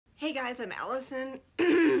Hey guys, I'm Allison.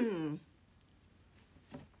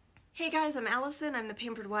 Hey guys, I'm Allison. I'm the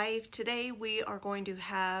Pampered Wife. Today we are going to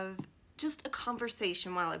have just a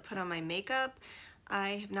conversation while I put on my makeup. I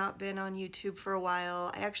have not been on YouTube for a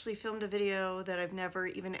while. I actually filmed a video that I've never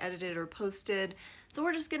even edited or posted. So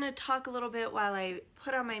we're just gonna talk a little bit while I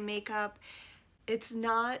put on my makeup. It's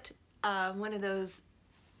not one of those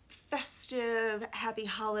festive, happy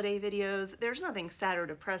holiday videos. There's nothing sad or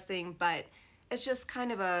depressing, but it's just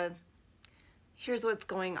kind of a, here's what's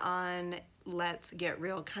going on, let's get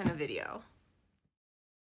real kind of video.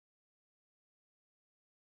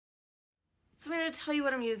 So I'm going to tell you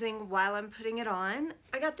what I'm using while I'm putting it on.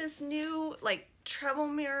 I got this new travel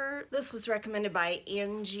mirror. This was recommended by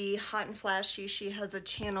Angie, Hot and Flashy. She has a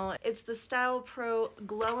channel. It's the Style Pro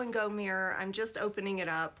Glow and Go mirror. I'm just opening it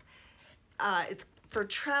up. It's for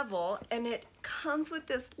travel, and it comes with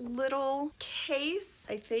this little case,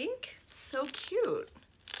 I think. So cute.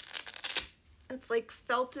 It's like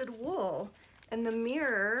felted wool, and the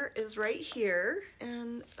mirror is right here,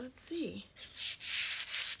 and let's see.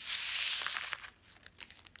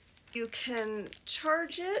 You can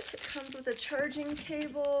charge it. It comes with a charging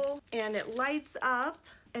cable, and it lights up,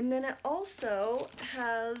 and then it also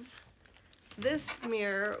has this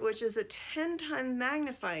mirror, which is a 10 times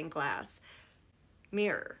magnifying glass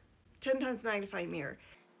mirror. 10 times magnifying mirror.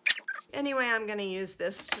 Anyway, I'm gonna use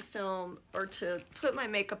this to film or to put my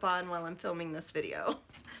makeup on while I'm filming this video.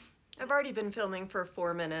 I've already been filming for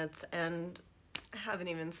 4 minutes and I haven't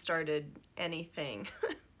even started anything.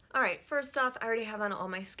 All right, first off, I already have on all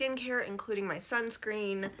my skincare, including my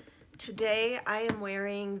sunscreen. Today, I am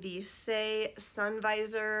wearing the Say Sun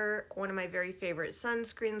Visor, one of my very favorite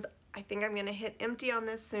sunscreens. I think I'm gonna hit empty on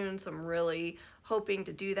this soon, so I'm really hoping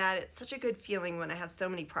to do that. It's such a good feeling when I have so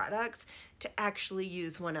many products to actually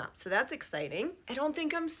use one up, so that's exciting. I don't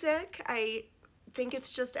think I'm sick. I think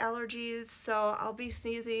it's just allergies, so I'll be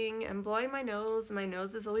sneezing and blowing my nose. My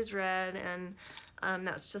nose is always red, and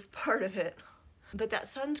that's just part of it. But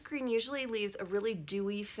that sunscreen usually leaves a really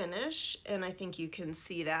dewy finish, and I think you can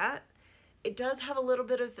see that. It does have a little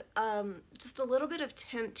bit of, just a little bit of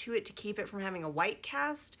tint to it to keep it from having a white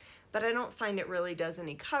cast, but I don't find it really does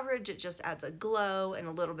any coverage. It just adds a glow and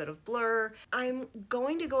a little bit of blur. I'm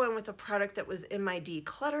going to go in with a product that was in my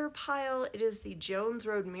declutter pile. It is the Jones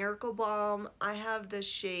Road Miracle Balm. I have the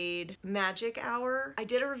shade Magic Hour. I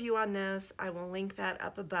did a review on this. I will link that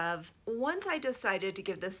up above. Once I decided to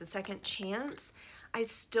give this a second chance, I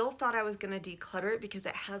still thought I was gonna declutter it because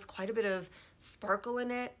it has quite a bit of sparkle in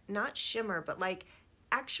it. Not shimmer, but like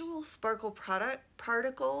actual sparkle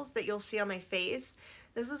particles that you'll see on my face.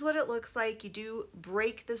 This is what it looks like. You do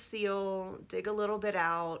break the seal, dig a little bit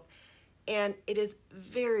out, and it is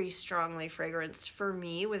very strongly fragranced for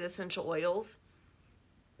me with essential oils,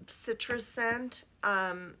 citrus scent,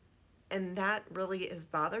 and that really is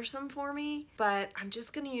bothersome for me, but I'm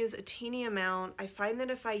just gonna use a teeny amount. I find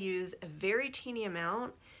that if I use a very teeny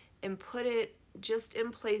amount and put it just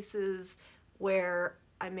in places where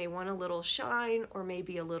I may want a little shine or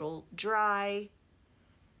maybe a little dry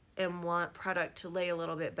and want product to lay a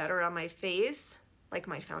little bit better on my face, like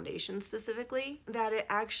my foundation specifically, that it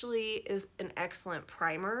actually is an excellent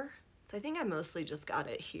primer. So I think I mostly just got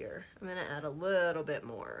it here. I'm gonna add a little bit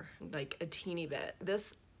more, like a teeny bit.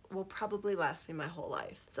 This will probably last me my whole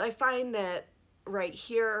life. So I find that right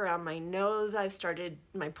here around my nose,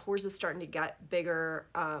 my pores are starting to get bigger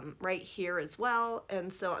right here as well.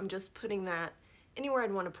 And so I'm just putting that anywhere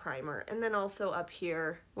I'd want a primer. And then also up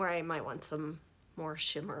here where I might want some more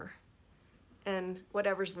shimmer. And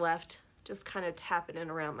whatever's left, just kind of tap it in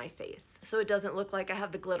around my face. So it doesn't look like I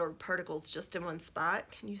have the glitter particles just in one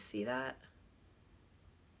spot. Can you see that?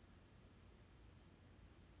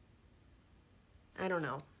 I don't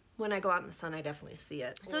know. When I go out in the sun, I definitely see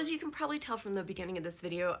it. So as you can probably tell from the beginning of this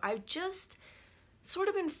video, I've just sort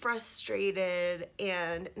of been frustrated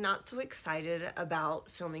and not so excited about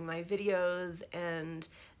filming my videos and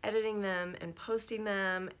editing them and posting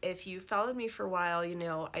them. If you followed me for a while, you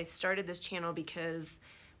know I started this channel because,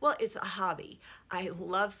 well, it's a hobby. I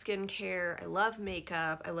love skincare, I love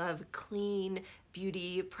makeup, I love clean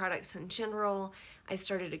beauty products in general. I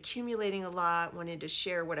started accumulating a lot, wanted to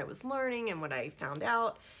share what I was learning and what I found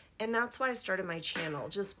out. And that's why I started my channel,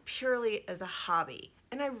 just purely as a hobby.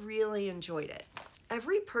 And I really enjoyed it. I've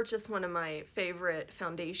repurchased one of my favorite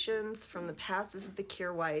foundations from the past. This is the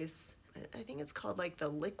Kjaer Weis. I think it's called like the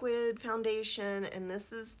liquid foundation. And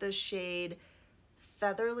this is the shade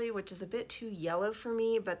Featherly, which is a bit too yellow for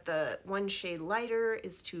me, but the one shade lighter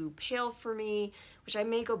is too pale for me, which I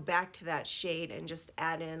may go back to that shade and just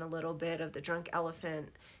add in a little bit of the Drunk Elephant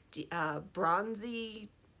bronzy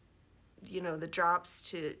you know, the drops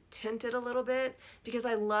to tint it a little bit because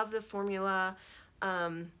I love the formula.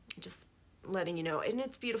 Just letting you know, and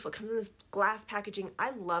it's beautiful. It comes in this glass packaging. I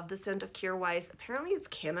love the scent of Kjaer Weis. Apparently it's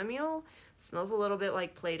chamomile. Smells a little bit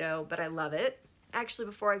like Play-Doh, but I love it. Actually,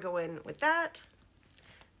 before I go in with that,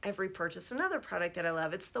 I've repurchased another product that I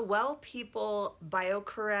love. It's the Well People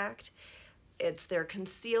BioCorrect. It's their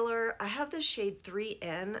concealer. I have the shade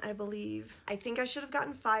 3N, I believe. I think I should have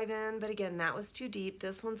gotten 5N, but again, that was too deep.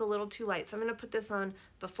 This one's a little too light, so I'm gonna put this on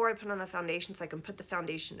before I put on the foundation so I can put the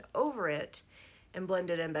foundation over it and blend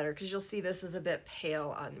it in better, because you'll see this is a bit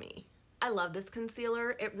pale on me. I love this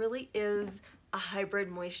concealer. It really is a hybrid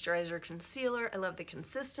moisturizer concealer. I love the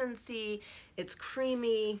consistency. It's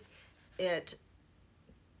creamy. It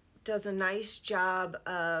does a nice job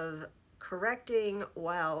of correcting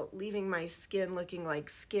while leaving my skin looking like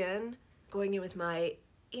skin. Going in with my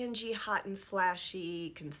Angie Hot and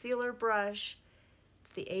Flashy concealer brush.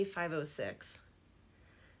 It's the A506.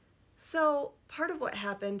 So part of what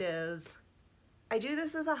happened is I do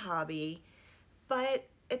this as a hobby, but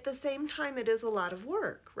at the same time it is a lot of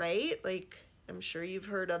work, right? Like, I'm sure you've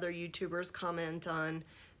heard other YouTubers comment on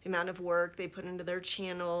the amount of work they put into their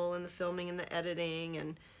channel and the filming and the editing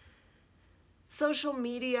and social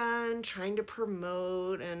media and trying to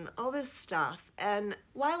promote and all this stuff. And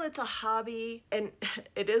while it's a hobby and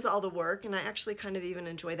it is all the work, and I actually kind of even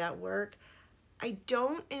enjoy that work, I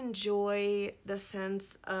don't enjoy the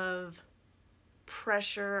sense of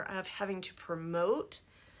pressure of having to promote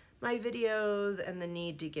my videos and the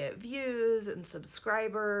need to get views and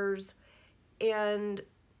subscribers, and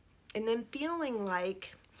then feeling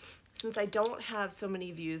like, since I don't have so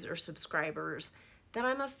many views or subscribers, that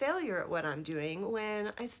I'm a failure at what I'm doing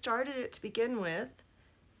when I started it to begin with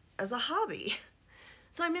as a hobby.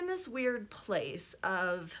 So I'm in this weird place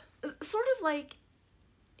of sort of like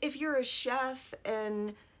if you're a chef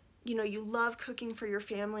and you know you love cooking for your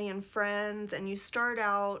family and friends, and you start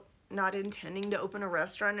out not intending to open a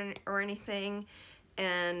restaurant or anything,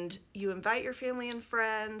 and you invite your family and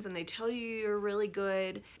friends and they tell you you're really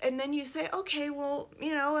good, and then you say, okay, well,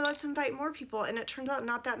 you know, let's invite more people, and it turns out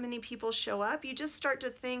not that many people show up. You just start to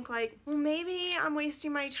think like, well, maybe I'm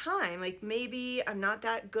wasting my time. Like, maybe I'm not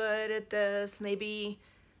that good at this. Maybe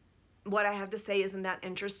what I have to say isn't that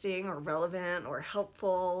interesting or relevant or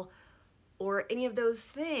helpful or any of those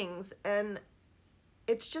things. And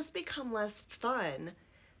it's just become less fun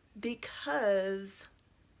because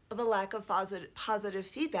of a lack of positive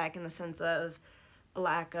feedback, in the sense of a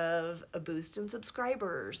lack of a boost in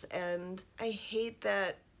subscribers. And I hate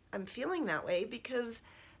that I'm feeling that way, because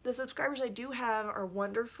the subscribers I do have are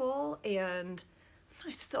wonderful and I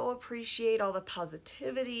so appreciate all the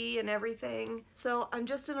positivity and everything. So I'm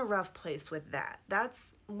just in a rough place with that. That's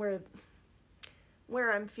where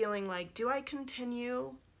I'm feeling like, do I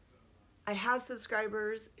continue? I have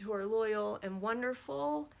subscribers who are loyal and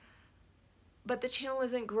wonderful, but the channel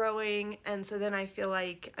isn't growing, and so then I feel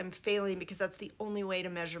like I'm failing, because that's the only way to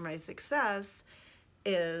measure my success,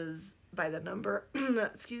 is by the number,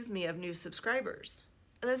 excuse me, of new subscribers.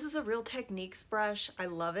 And this is a Real Techniques brush. I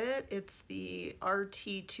love it. It's the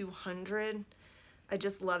RT200. I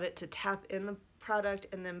just love it to tap in the product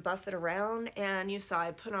and then buff it around. And you saw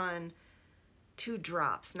I put on 2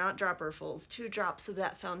 drops, not dropperfuls, 2 drops of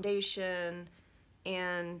that foundation,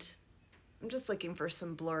 and I'm just looking for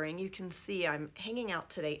some blurring. You can see I'm hanging out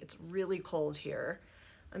today. It's really cold here.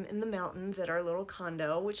 I'm in the mountains at our little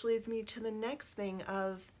condo, which leads me to the next thing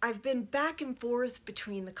of, I've been back and forth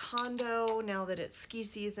between the condo, now that it's ski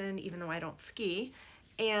season, even though I don't ski,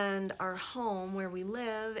 and our home where we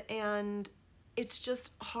live, and it's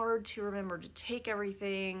just hard to remember to take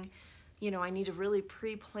everything. You know, I need to really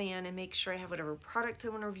pre-plan and make sure I have whatever products I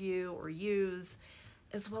want to review or use,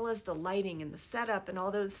 as well as the lighting and the setup and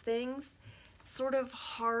all those things. Sort of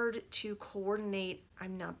hard to coordinate.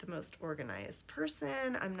 I'm not the most organized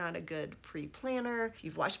person. I'm not a good pre-planner. If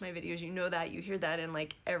you've watched my videos, you know that. You hear that in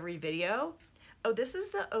like every video. Oh, this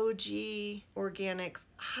is the OG Organics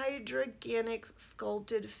Hydroganics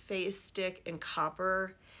Sculpted Face Stick in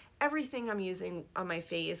Copper. Everything I'm using on my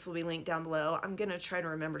face will be linked down below. I'm gonna try to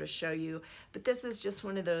remember to show you, but this is just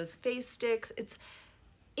one of those face sticks. It's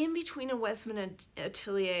in between a Westman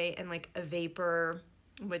Atelier and like a Vapor,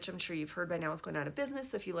 which I'm sure you've heard by now is going out of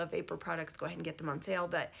business. So if you love Vapor products, go ahead and get them on sale.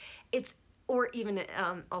 But it's, or even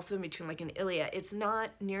also in between like an Ilia. It's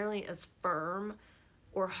not nearly as firm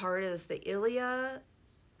or hard as the Ilia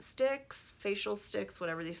sticks, facial sticks,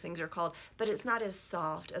 whatever these things are called, but it's not as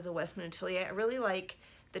soft as a Westman Atelier. I really like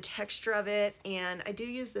the texture of it, and I do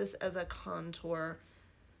use this as a contour.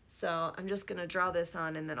 So I'm just gonna draw this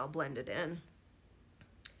on and then I'll blend it in.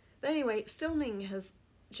 But anyway, filming has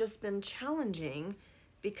just been challenging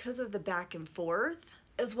because of the back and forth,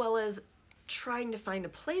 as well as trying to find a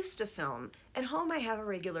place to film. At home I have a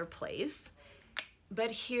regular place,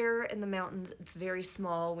 but here in the mountains it's very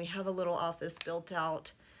small. We have a little office built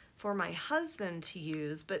out for my husband to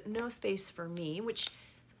use, but no space for me, which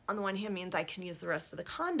on the one hand means I can use the rest of the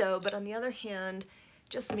condo, but on the other hand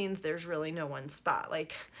just means there's really no one spot.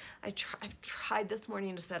 Like I've tried this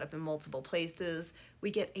morning to set up in multiple places.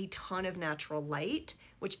 We get a ton of natural light,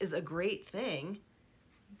 which is a great thing,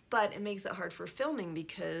 but it makes it hard for filming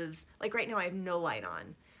because like right now I have no light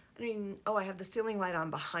on. I mean, oh, I have the ceiling light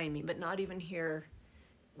on behind me, but not even here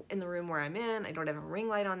in the room where I'm in. I don't have a ring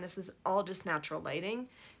light on. This is all just natural lighting.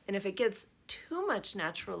 And if it gets too much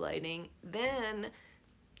natural lighting, then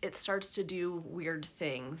it starts to do weird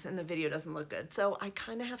things and the video doesn't look good. So I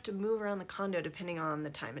kind of have to move around the condo depending on the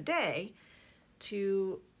time of day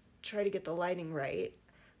to try to get the lighting right.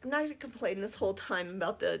 I'm not gonna complain this whole time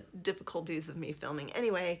about the difficulties of me filming.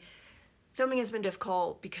 Anyway, filming has been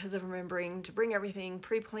difficult because of remembering to bring everything,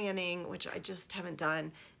 pre-planning, which I just haven't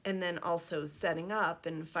done, and then also setting up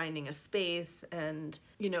and finding a space and,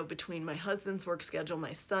 you know, between my husband's work schedule,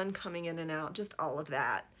 my son coming in and out, just all of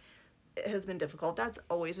that. It has been difficult. That's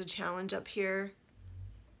always a challenge up here.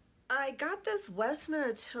 I got this Westman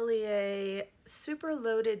Atelier super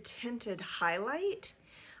loaded tinted highlight.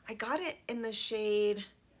 I got it in the shade,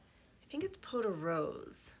 I think it's Pot de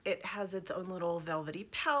Rose. It has its own little velvety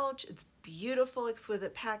pouch. It's beautiful,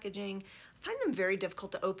 exquisite packaging. I find them very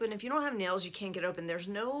difficult to open. If you don't have nails, you can't get open. There's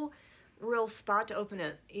no real spot to open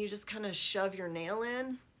it. You just kind of shove your nail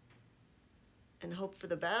in and hope for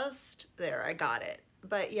the best. There, I got it.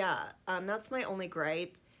 But yeah, that's my only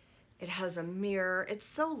gripe. It has a mirror. It's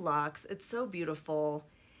so luxe. It's so beautiful.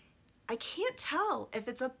 I can't tell if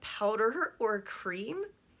it's a powder or a cream.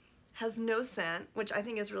 Has no scent, which I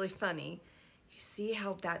think is really funny. You see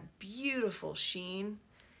how that beautiful sheen?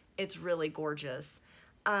 It's really gorgeous.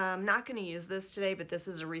 I'm not going to use this today, but this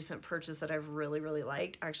is a recent purchase that I've really, really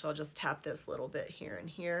liked. Actually, I'll just tap this little bit here and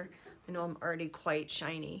here. I know I'm already quite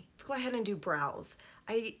shiny. Let's go ahead and do brows.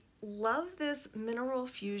 I love this Mineral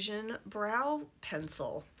Fusion brow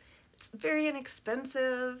pencil. It's very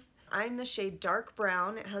inexpensive. I'm the shade dark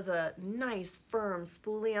brown. It has a nice firm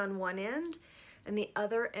spoolie on one end and the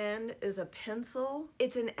other end is a pencil.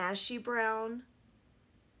 It's an ashy brown.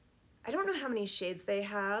 I don't know how many shades they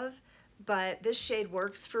have, but this shade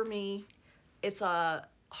works for me. It's a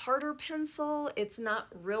harder pencil. It's not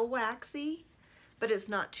real waxy, but it's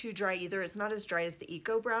not too dry either. It's not as dry as the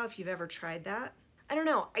Eco Brow if you've ever tried that. I don't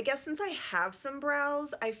know, I guess since I have some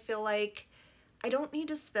brows, I feel like I don't need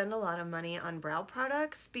to spend a lot of money on brow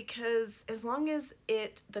products because as long as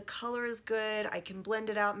the color is good, I can blend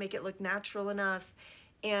it out, make it look natural enough,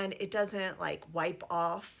 and it doesn't like wipe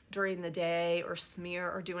off during the day or smear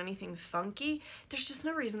or do anything funky, there's just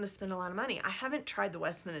no reason to spend a lot of money. I haven't tried the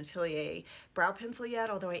Westman Atelier brow pencil yet,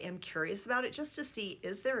 although I am curious about it just to see,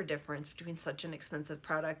 is there a difference between such an expensive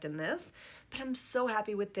product and this? But I'm so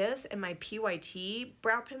happy with this and my PYT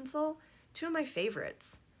brow pencil, two of my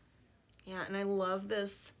favorites. Yeah, and I love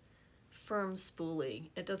this firm spoolie.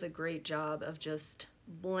 It does a great job of just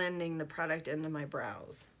blending the product into my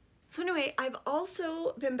brows. So anyway, I've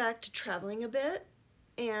also been back to traveling a bit,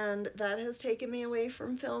 and that has taken me away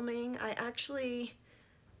from filming. I actually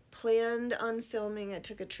planned on filming. I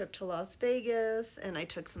took a trip to Las Vegas, and I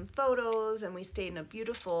took some photos, and we stayed in a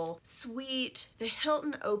beautiful suite. The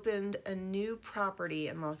Hilton opened a new property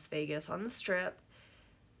in Las Vegas on the Strip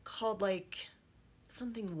called like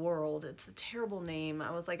something World. It's a terrible name.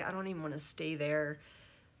 I was like, I don't even want to stay there.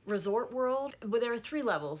 Resort World. But there are 3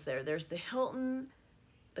 levels there. There's the Hilton,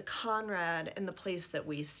 the Conrad, and the place that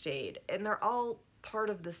we stayed. And they're all part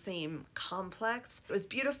of the same complex. It was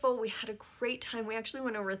beautiful. We had a great time. We actually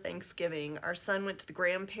went over Thanksgiving. Our son went to the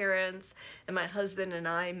grandparents, and my husband and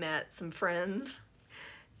I met some friends.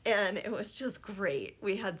 And it was just great.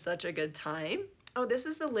 We had such a good time. Oh, this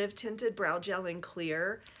is the Live Tinted Brow Gel in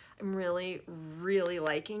Clear. I'm really, really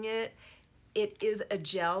liking it. It is a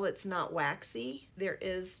gel, it's not waxy. There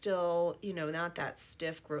is still, you know, not that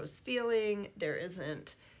stiff, gross feeling. There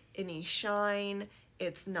isn't any shine.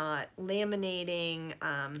 It's not laminating.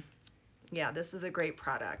 Yeah, this is a great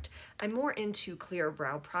product. I'm more into clear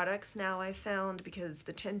brow products now, I found, because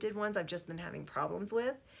the tinted ones I've just been having problems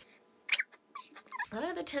with. A lot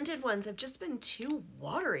of the tinted ones have just been too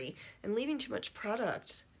watery and leaving too much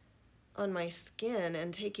product on my skin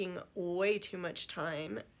and taking way too much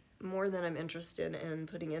time, more than I'm interested in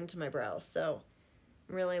putting into my brows. So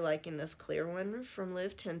I'm really liking this clear one from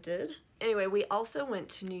Live Tinted. Anyway, we also went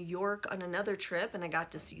to New York on another trip, and I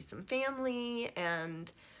got to see some family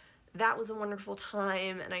and that was a wonderful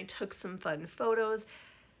time, and I took some fun photos.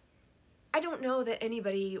 I don't know that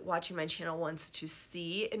anybody watching my channel wants to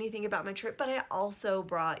see anything about my trip, but I also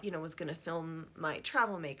brought, was gonna film my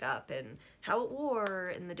travel makeup and how it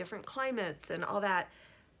wore and the different climates and all that.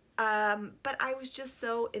 But I was just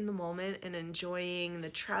so in the moment and enjoying the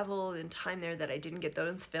travel and time there that I didn't get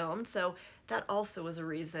those filmed. So that also was a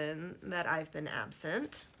reason that I've been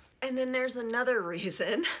absent. And then there's another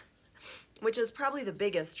reason, which is probably the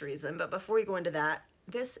biggest reason, but before we go into that,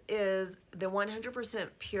 this is the 100%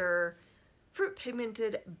 pure Fruit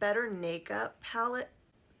Pigmented Better Naked palette.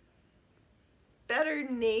 Better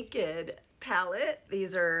Naked palette.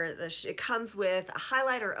 These are it comes with a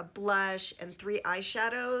highlighter, a blush, and 3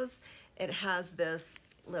 eyeshadows. It has this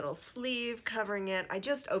little sleeve covering it. I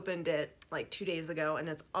just opened it like 2 days ago, and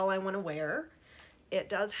it's all I want to wear. It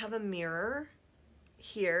does have a mirror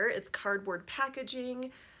here. It's cardboard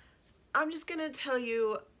packaging. I'm just gonna tell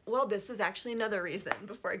you, well, this is actually another reason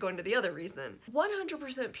before I go into the other reason.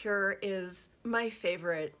 100% Pure is my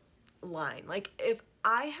favorite line. Like, if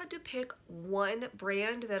I had to pick one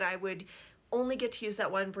brand that I would only get to use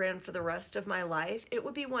that one brand for the rest of my life, it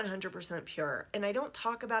would be 100% Pure. And I don't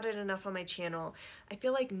talk about it enough on my channel. I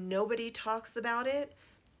feel like nobody talks about it.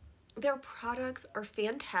 Their products are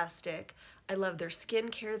fantastic. I love their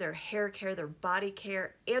skincare, their hair care, their body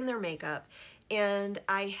care, and their makeup. And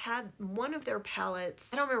I had one of their palettes,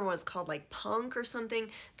 I don't remember what it's called, like Punk or something,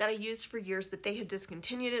 that I used for years, but they had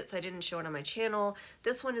discontinued it, so I didn't show it on my channel.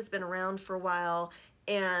 This one has been around for a while,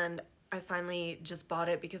 and I finally just bought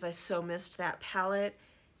it because I so missed that palette.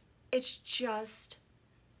 It's just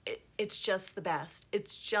the best.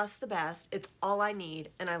 It's just the best. It's all I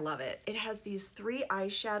need, and I love it. It has these 3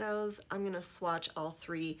 eyeshadows. I'm gonna swatch all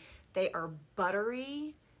 3. They are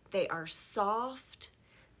buttery, they are soft,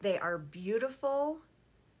 they are beautiful,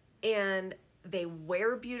 and they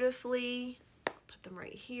wear beautifully. I'll put them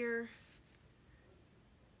right here.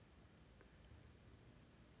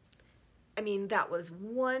 I mean, that was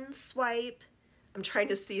one swipe. I'm trying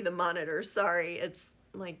to see the monitor, sorry, it's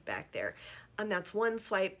like back there. That's one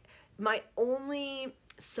swipe. My only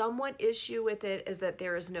somewhat issue with it is that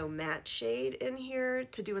there is no matte shade in here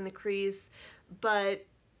to do in the crease, but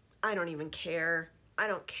I don't even care. I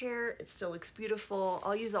don't care, it still looks beautiful.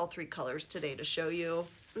 I'll use all 3 colors today to show you.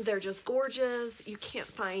 They're just gorgeous. You can't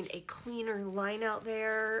find a cleaner line out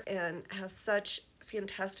there, and have such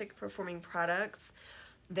fantastic performing products.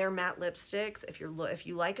 They're matte lipsticks. If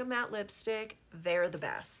you like a matte lipstick, they're the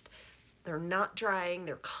best. They're not drying,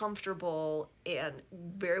 they're comfortable, and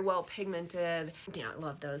very well pigmented. Yeah, I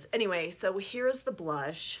love those. Anyway, so here's the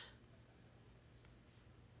blush.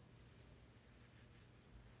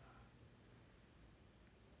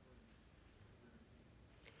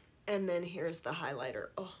 And then here's the highlighter.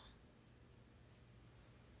 Oh.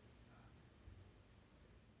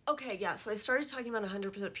 Okay, yeah, so I started talking about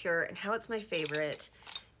 100% Pure and how it's my favorite.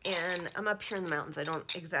 And I'm up here in the mountains. I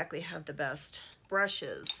don't exactly have the best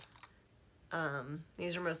brushes.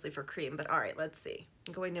 These are mostly for cream, but all right, let's see.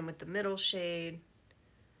 I'm going in with the middle shade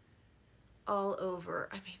all over.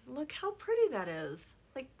 I mean, look how pretty that is.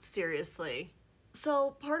 Like, seriously.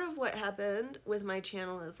 So part of what happened with my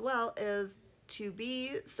channel as well is to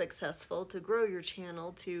be successful, to grow your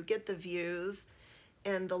channel, to get the views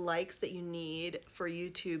and the likes that you need for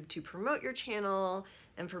YouTube to promote your channel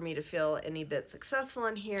and for me to feel any bit successful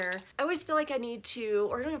on here. I always feel like I need to,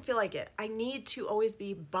 or I don't feel like it, I need to always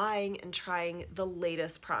be buying and trying the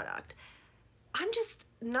latest product. I'm just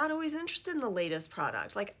not always interested in the latest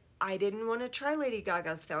product. Like, I didn't want to try Lady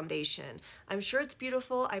Gaga's foundation. I'm sure it's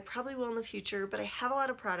beautiful, I probably will in the future, but I have a lot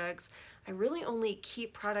of products. I really only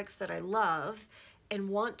keep products that I love and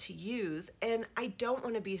want to use, and I don't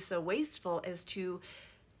want to be so wasteful as to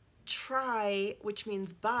try, which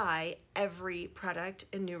means buy, every product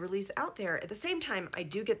and new release out there. At the same time, I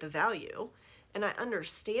do get the value, and I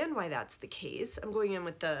understand why that's the case. I'm going in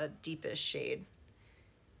with the deepest shade,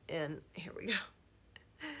 and here we go,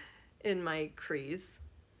 in my crease.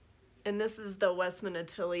 And this is the Westman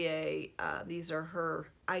Atelier. These are her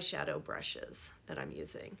eyeshadow brushes that I'm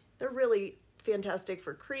using. They're really fantastic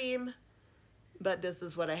for cream, but this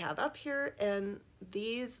is what I have up here, and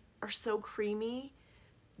these are so creamy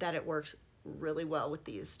that it works really well with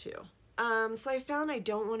these two. So I found I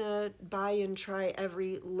don't want to buy and try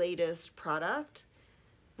every latest product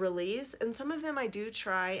release, and some of them I do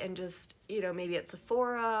try and just, you know, maybe at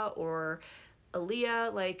Sephora or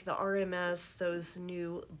Aaliyah, like the RMS, those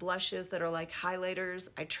new blushes that are like highlighters.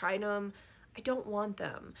 I tried them. I don't want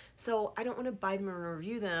them. So I don't want to buy them and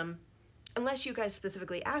review them unless you guys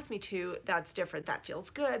specifically ask me to. That's different. That feels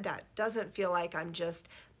good. That doesn't feel like I'm just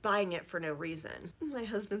buying it for no reason. My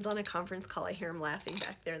husband's on a conference call. I hear him laughing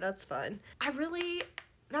back there. That's fun.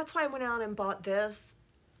 That's why I went out and bought this.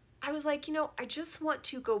 I was like, you know, I just want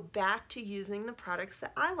to go back to using the products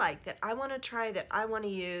that I like, that I want to try, that I want to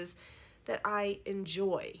use, that I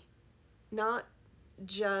enjoy. Not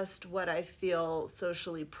just what I feel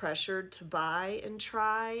socially pressured to buy and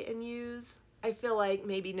try and use. I feel like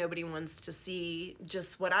maybe nobody wants to see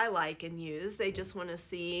just what I like and use. They just want to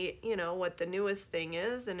see, you know, what the newest thing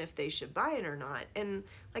is and if they should buy it or not. And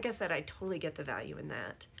like I said, I totally get the value in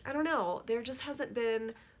that. I don't know, there just hasn't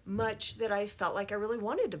been much that I felt like I really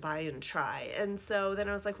wanted to buy and try. And so then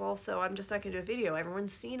I was like, well, so I'm just not gonna do a video.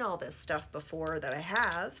 Everyone's seen all this stuff before that I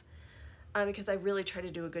have. Because I really try to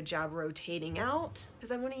do a good job rotating out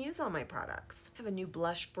because I want to use all my products. I have a new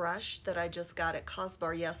blush brush that I just got at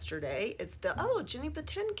Cosbar yesterday. It's the, Jenny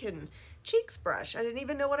Patinkin Cheeks brush. I didn't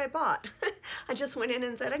even know what I bought. I just went in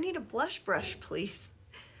and said, I need a blush brush, please.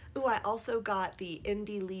 Ooh, I also got the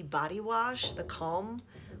Indie Lee body wash, the Calm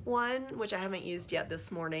one, which I haven't used yet this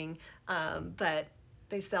morning, but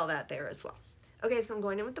they sell that there as well. Okay, so I'm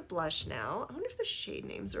going in with the blush now. I wonder if the shade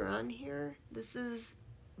names are on here. This is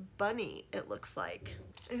Bunny, it looks like.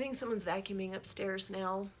 I think someone's vacuuming upstairs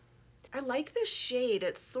now. I like this shade.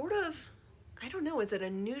 It's sort of, I don't know, is it a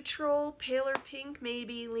neutral, paler pink,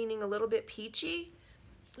 maybe leaning a little bit peachy?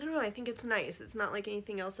 I don't know, I think it's nice. It's not like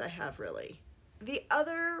anything else I have really. The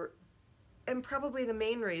other, and probably the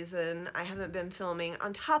main reason I haven't been filming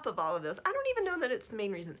on top of all of this, I don't even know that it's the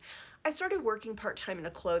main reason. I started working part-time in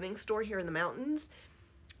a clothing store here in the mountains.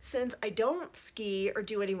 Since I don't ski or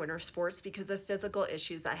do any winter sports because of physical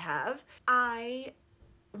issues I have, I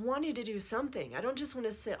wanted to do something. I don't just want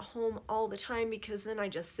to sit home all the time because then I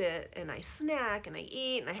just sit and I snack and I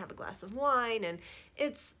eat and I have a glass of wine, and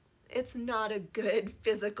it's not a good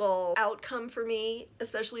physical outcome for me,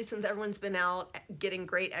 especially since everyone's been out getting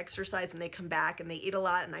great exercise and they come back and they eat a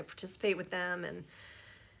lot and I participate with them, and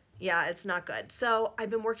yeah, it's not good. So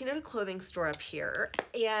I've been working at a clothing store up here,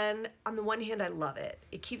 and on the one hand, I love it.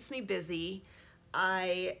 It keeps me busy.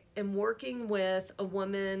 I am working with a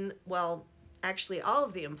woman, well, actually all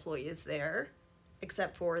of the employees there,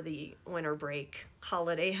 except for the winter break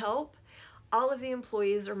holiday help. All of the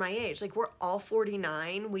employees are my age. Like, we're all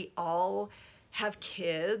 49. We all have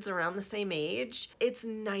kids around the same age. It's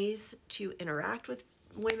nice to interact with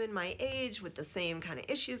women my age with the same kind of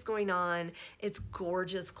issues going on. It's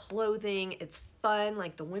gorgeous clothing. It's fun.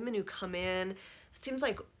 Like, the women who come in, it seems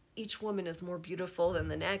like each woman is more beautiful than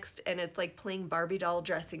the next, and it's like playing Barbie doll,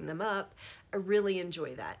 dressing them up. I really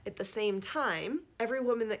enjoy that. At the same time, every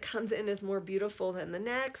woman that comes in is more beautiful than the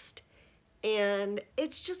next, and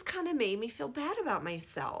it's just kind of made me feel bad about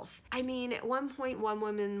myself. I mean, at one point, one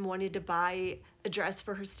woman wanted to buy a dress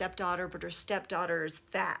for her stepdaughter, but her stepdaughter's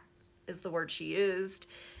fat is the word she used,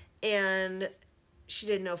 and she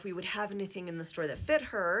didn't know if we would have anything in the store that fit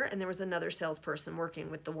her, and there was another salesperson working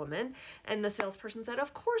with the woman, and the salesperson said,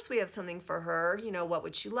 of course we have something for her, you know, what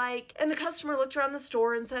would she like? And the customer looked around the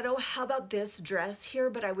store and said, oh, how about this dress here,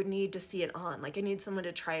 but I would need to see it on. Like, I need someone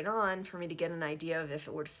to try it on for me to get an idea of if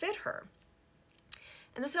it would fit her.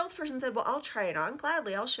 And the salesperson said, well, I'll try it on,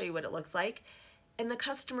 gladly, I'll show you what it looks like. And the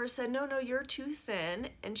customer said, no, you're too thin.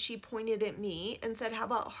 And she pointed at me and said, how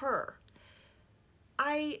about her?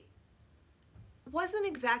 I wasn't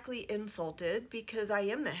exactly insulted because I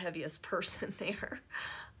am the heaviest person there.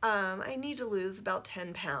 I need to lose about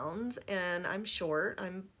 10 pounds and I'm short,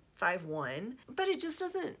 I'm 5'1", but it just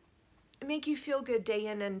doesn't make you feel good day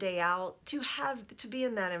in and day out to be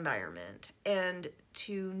in that environment and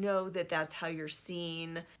to know that that's how you're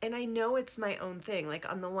seen. And I know it's my own thing.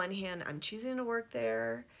 Like, on the one hand, I'm choosing to work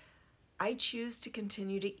there. I choose to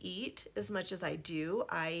continue to eat as much as I do.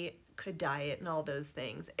 I could diet and all those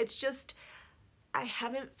things. It's just, I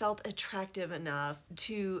haven't felt attractive enough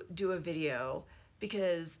to do a video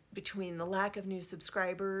because between the lack of new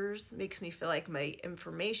subscribers makes me feel like my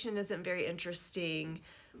information isn't very interesting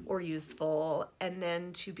or useful, and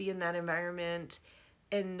then to be in that environment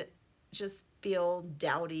and just feel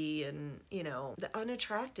dowdy and, you know,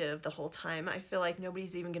 unattractive the whole time. I feel like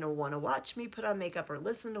nobody's even gonna wanna watch me put on makeup or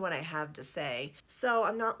listen to what I have to say. So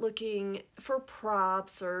I'm not looking for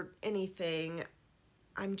props or anything.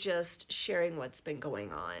 I'm just sharing what's been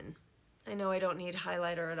going on. I know I don't need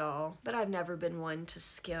highlighter at all, but I've never been one to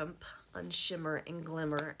skimp on shimmer and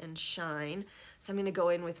glimmer and shine. So I'm gonna go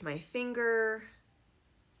in with my finger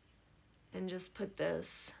and just put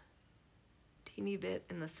this teeny bit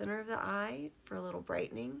in the center of the eye for a little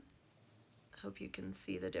brightening. I hope you can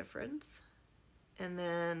see the difference. And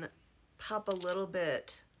then pop a little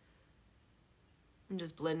bit, I'm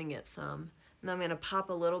just blending it some, And I'm gonna pop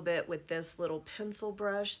a little bit with this little pencil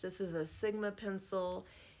brush. This is a Sigma pencil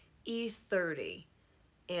E30.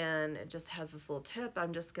 And it just has this little tip.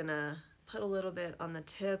 I'm just gonna put a little bit on the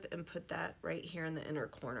tip and put that right here in the inner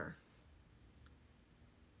corner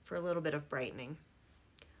for a little bit of brightening.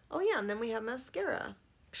 Oh yeah, and then we have mascara.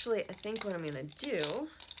 Actually, I think what I'm gonna do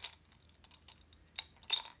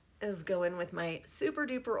is go in with my super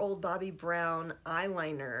duper old Bobbi Brown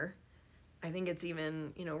eyeliner. I think it's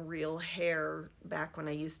even, you know, real hair back when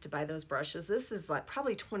I used to buy those brushes. This is like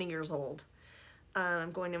probably 20 years old.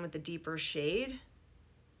 I'm going in with the deeper shade,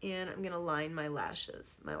 and I'm gonna line my lashes,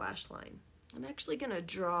 my lash line. I'm actually gonna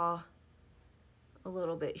draw a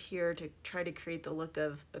little bit here to try to create the look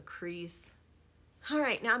of a crease. All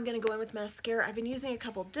right, now I'm gonna go in with mascara. I've been using a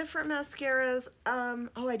couple different mascaras.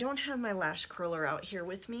 Oh, I don't have my lash curler out here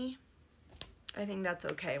with me. I think that's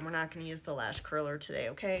okay. We're not gonna use the lash curler today,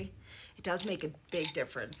 okay? It does make a big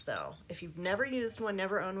difference though. If you've never used one,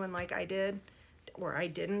 never owned one like I did, or I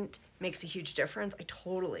didn't, makes a huge difference. I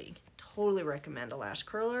totally recommend a lash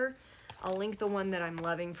curler. I'll link the one that I'm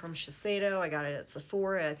loving from Shiseido. I got it at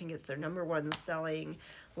Sephora. I think it's their #1 selling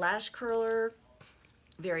lash curler.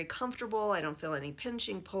 Very comfortable. I don't feel any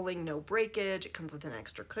pinching, pulling, no breakage. It comes with an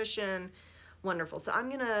extra cushion. Wonderful. So I'm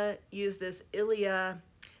gonna use this Ilia.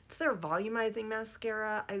 It's their volumizing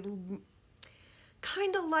mascara. I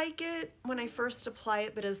kind of like it when I first apply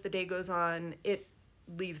it, but as the day goes on, it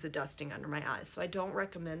leaves a dusting under my eyes. So I don't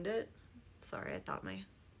recommend it. Sorry, I thought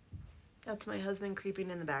that's my husband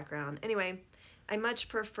creeping in the background. Anyway, I much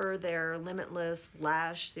prefer their Limitless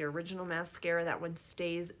Lash, the original mascara. That one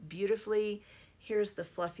stays beautifully. Here's the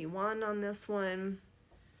fluffy wand on this one.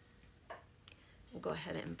 We'll go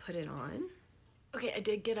ahead and put it on. Okay, I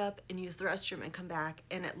did get up and use the restroom and come back,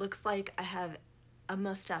 and it looks like I have a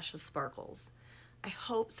mustache of sparkles. I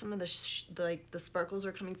hope some of the sparkles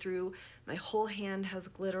are coming through. My whole hand has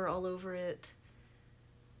glitter all over it.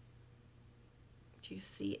 Do you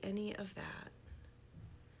see any of that?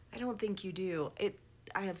 I don't think you do.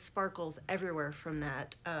 I have sparkles everywhere from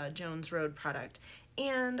that Jones Road product.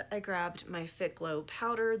 And I grabbed my Fit Glow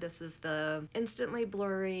powder. This is the Instantly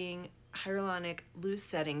Blurring Hyaluronic Loose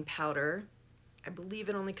Setting Powder. I believe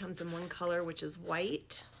it only comes in one color, which is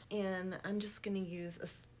white. And I'm just gonna use a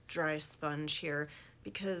dry sponge here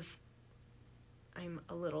because I'm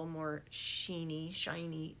a little more shiny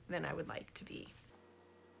than I would like to be.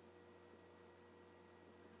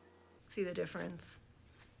 See the difference?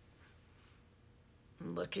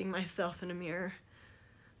 I'm looking myself in a mirror,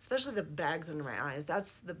 especially the bags under my eyes.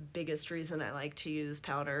 That's the biggest reason I like to use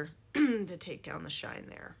powder to take down the shine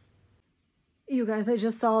there. You guys, I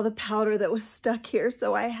just saw the powder that was stuck here,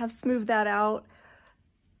 so I have smoothed that out.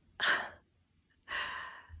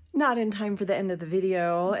 Not in time for the end of the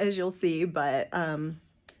video, as you'll see, but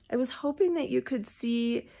I was hoping that you could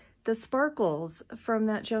see the sparkles from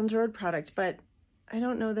that Jones Road product, but I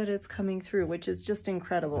don't know that it's coming through, which is just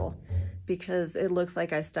incredible because it looks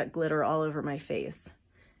like I stuck glitter all over my face.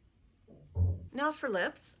 Now for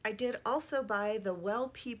lips, I did also buy the Well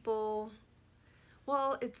People,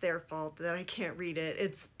 well, it's their fault that I can't read it.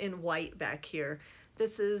 It's in white back here.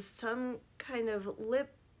 This is some kind of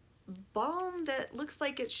lip balm that looks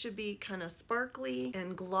like it should be kind of sparkly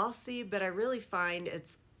and glossy, but I really find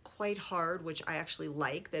it's quite hard, which I actually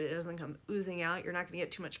like, that it doesn't come oozing out. You're not gonna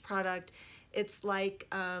get too much product. It's like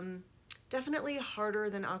definitely harder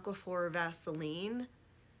than Aquaphor Vaseline,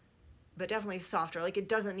 but definitely softer. Like, it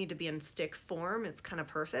doesn't need to be in stick form. It's kind of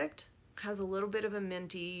perfect. Has a little bit of a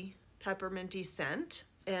minty, pepperminty scent,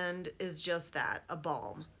 and is just that, a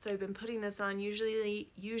balm. So I've been putting this on usually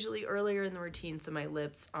earlier in the routine so my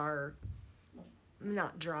lips are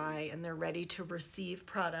not dry and they're ready to receive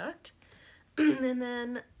product. And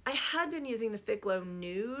then I had been using the Fit Glow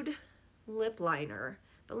Nude lip liner,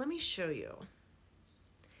 but let me show you.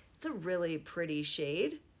 It's a really pretty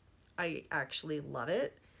shade. I actually love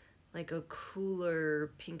it. Like a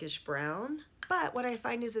cooler pinkish brown. But what I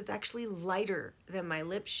find is it's actually lighter than my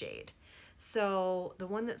lip shade. So the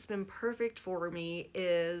one that's been perfect for me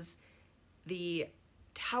is the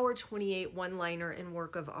Tower 28 one liner in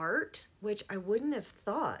Work of Art, which I wouldn't have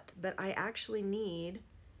thought, but I actually need,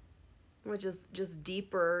 which is just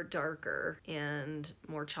deeper, darker, and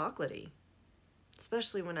more chocolatey,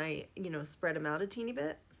 especially when I, spread them out a teeny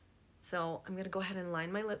bit. So I'm gonna go ahead and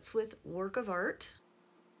line my lips with Work of Art,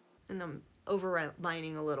 and I'm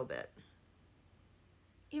overlining a little bit.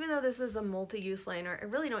 Even though this is a multi-use liner, I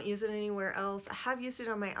really don't use it anywhere else. I have used it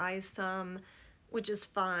on my eyes some, which is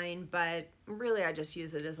fine, but really I just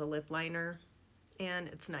use it as a lip liner, and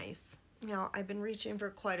it's nice. Now, I've been reaching for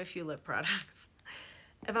quite a few lip products,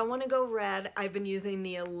 If I want to go red, I've been using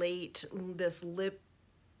the Elate, this lip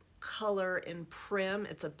color in Prim.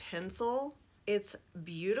 It's a pencil. It's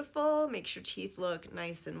beautiful, makes your teeth look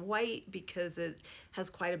nice and white because it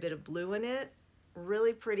has quite a bit of blue in it.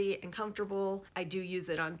 Really pretty and comfortable. I do use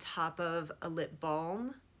it on top of a lip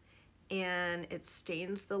balm and it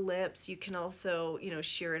stains the lips. You can also, you know,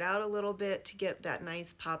 shear it out a little bit to get that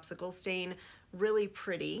nice popsicle stain. Really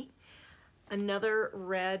pretty. Another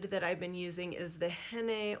red that I've been using is the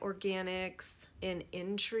Henne Organics in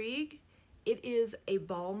Intrigue. It is a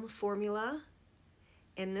balm formula,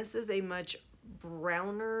 and this is a much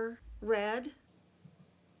browner red.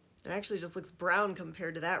 It actually just looks brown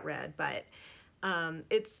compared to that red, but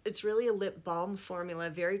it's really a lip balm formula,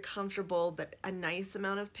 very comfortable, but a nice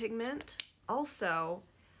amount of pigment. Also,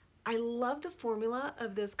 I love the formula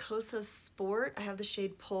of this Cosa Sport. I have the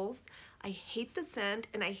shade Pulse. I hate the scent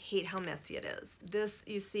and I hate how messy it is. This,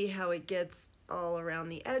 you see how it gets all around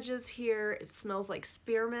the edges here. It smells like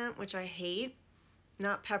spearmint, which I hate.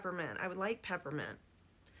 Not peppermint. I would like peppermint.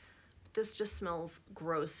 But this just smells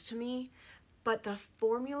gross to me. But the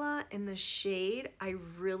formula and the shade I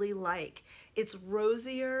really like. It's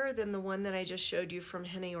rosier than the one that I just showed you from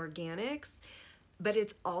Henne Organics, but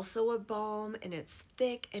it's also a balm and it's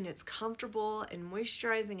thick and it's comfortable and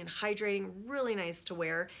moisturizing and hydrating, really nice to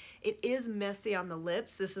wear. It is messy on the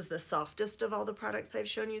lips. This is the softest of all the products I've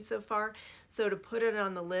shown you so far, so to put it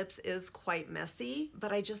on the lips is quite messy,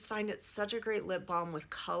 but I just find it such a great lip balm with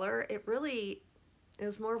color. It really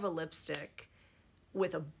is more of a lipstick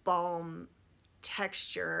with a balm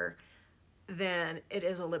texture than it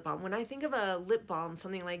is a lip balm. When I think of a lip balm,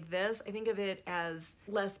 something like this, I think of it as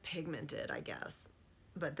less pigmented, I guess.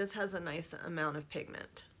 But this has a nice amount of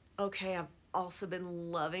pigment. Okay, I've also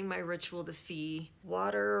been loving my Ritual de Fille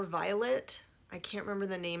Water Violet. I can't remember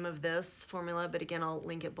the name of this formula, but again, I'll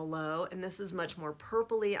link it below. And this is much more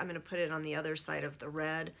purpley. I'm gonna put it on the other side of the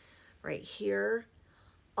red right here.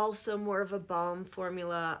 Also more of a balm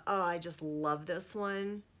formula. Oh, I just love this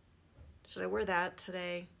one. Should I wear that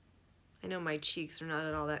today? I know my cheeks are not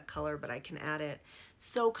at all that color, but I can add it.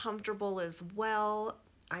 So comfortable as well.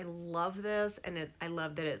 I love this, and I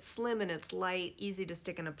love that it's slim and it's light, easy to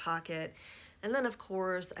stick in a pocket. And then of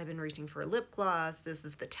course, I've been reaching for a lip gloss. This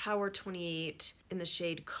is the Tower 28 in the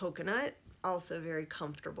shade Coconut, also very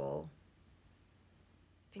comfortable.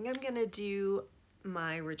 I think I'm gonna do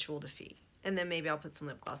my Ritual de Fille, and then maybe I'll put some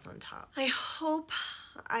lip gloss on top. I hope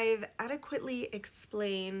I've adequately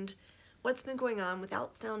explained what's been going on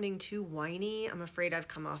without sounding too whiny. I'm afraid I've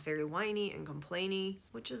come off very whiny and complainy,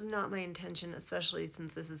 which is not my intention, especially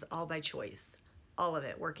since this is all by choice. All of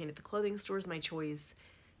it. Working at the clothing store is my choice.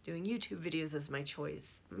 Doing YouTube videos is my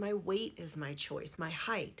choice. My weight is my choice. My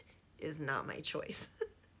height is not my choice.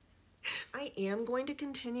 I am going to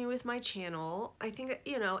continue with my channel. I think,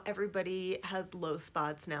 you know, everybody has low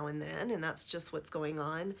spots now and then, and that's just what's going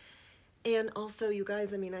on. And also, you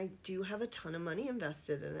guys, I mean, I do have a ton of money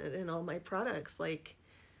invested in it, in all my products. Like,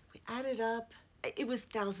 we added up, it was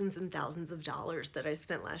thousands and thousands of dollars that I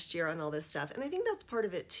spent last year on all this stuff. And I think that's part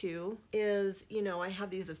of it too, is, you know, I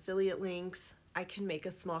have these affiliate links. I can make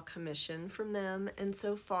a small commission from them. And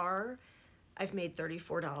so far, I've made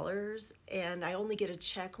 $34, and I only get a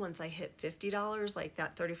check once I hit $50. Like,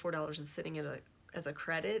 that $34 is sitting as a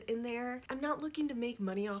credit in there. I'm not looking to make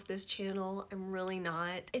money off this channel. I'm really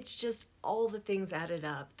not. It's just all the things added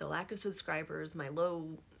up. The lack of subscribers, my low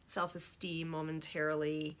self-esteem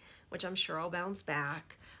momentarily, which I'm sure I'll bounce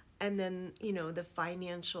back. And then, you know, the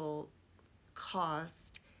financial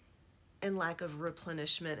cost and lack of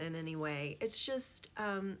replenishment in any way. It's just,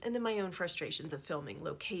 and then my own frustrations of filming,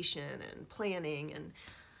 location and planning, and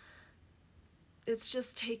it's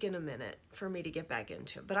just taken a minute for me to get back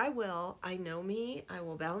into it, but I will. I know me. I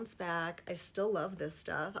will bounce back. I still love this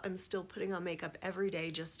stuff. I'm still putting on makeup every day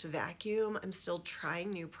just to vacuum. I'm still trying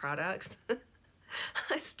new products.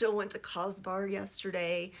 I still went to Cosbar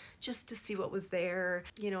yesterday just to see what was there.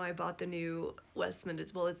 You know, I bought the new Westman,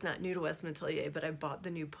 well, it's not new to Westman Atelier, but I bought the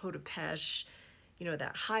new Peau de Pêche, you know,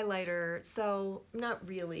 that highlighter. So I'm not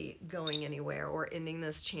really going anywhere or ending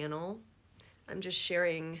this channel. I'm just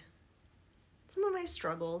sharing some of my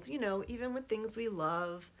struggles, you know, even with things we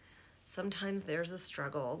love. Sometimes there's a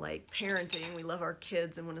struggle, like parenting. We love our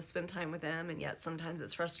kids and want to spend time with them, and yet sometimes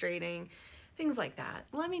it's frustrating. Things like that.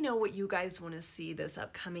 Let me know what you guys want to see this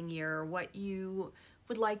upcoming year, what you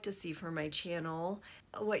would like to see for my channel,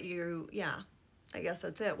 what you, yeah, I guess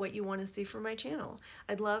that's it, what you want to see for my channel.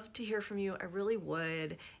 I'd love to hear from you. I really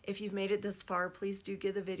would. If you've made it this far, please do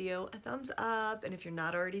give the video a thumbs up. And if you're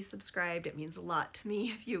not already subscribed, it means a lot to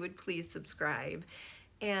me if you would please subscribe.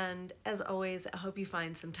 And as always, I hope you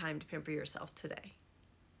find some time to pamper yourself today.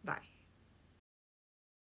 Bye.